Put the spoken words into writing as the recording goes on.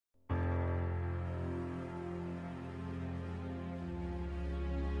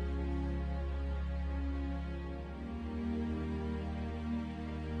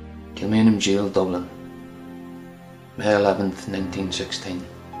Kilmainham Jail, Dublin, May 11th, 1916.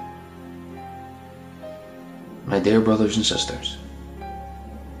 My dear brothers and sisters,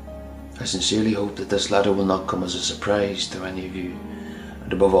 I sincerely hope that this letter will not come as a surprise to any of you,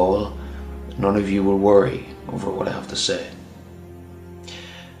 and above all, that none of you will worry over what I have to say.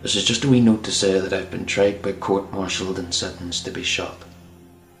 This is just a wee note to say that I've been tried by court-martialed and sentenced to be shot,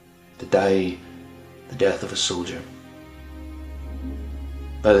 to die the death of a soldier.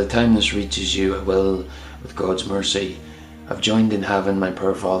 By the time this reaches you, I will, with God's mercy, have joined in heaven my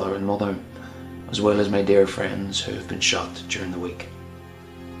poor father and mother, as well as my dear friends who have been shot during the week.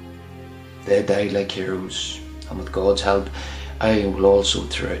 They died like heroes, and with God's help, I will also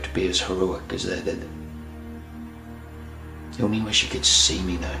throughout be as heroic as they did. I only wish you could see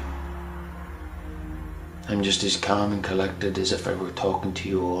me now. I'm just as calm and collected as if I were talking to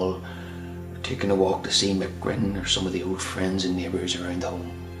you all, or taking a walk to see McGrin or some of the old friends and neighbours around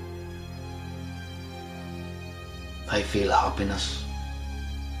home. I feel happiness,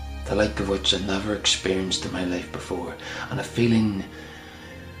 the like of which I've never experienced in my life before, and a feeling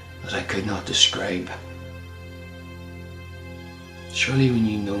that I could not describe. Surely when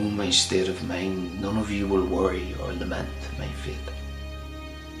you know my state of mind, none of you will worry or lament my fate.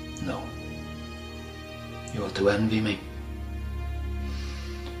 No. You ought to envy me.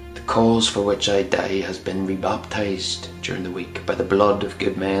 The cause for which I die has been rebaptized during the week by the blood of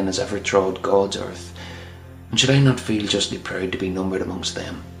good men as ever trod God's earth, and should I not feel justly proud to be numbered amongst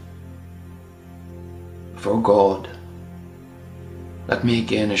them? Before God, let me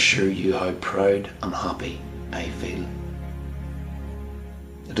again assure you how proud and happy I feel.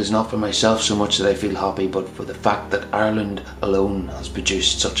 It is not for myself so much that I feel happy, but for the fact that Ireland alone has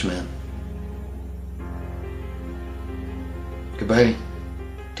produced such men. Goodbye,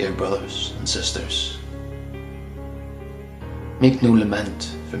 dear brothers and sisters. Make no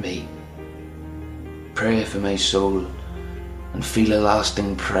lament for me. Pray for my soul and feel a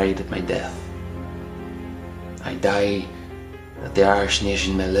lasting pride at my death. I die that the Irish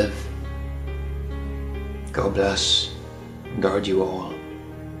nation may live. God bless and guard you all,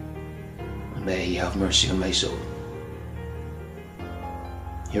 and may He have mercy on my soul.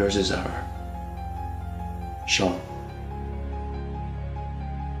 Yours as ever, Sean.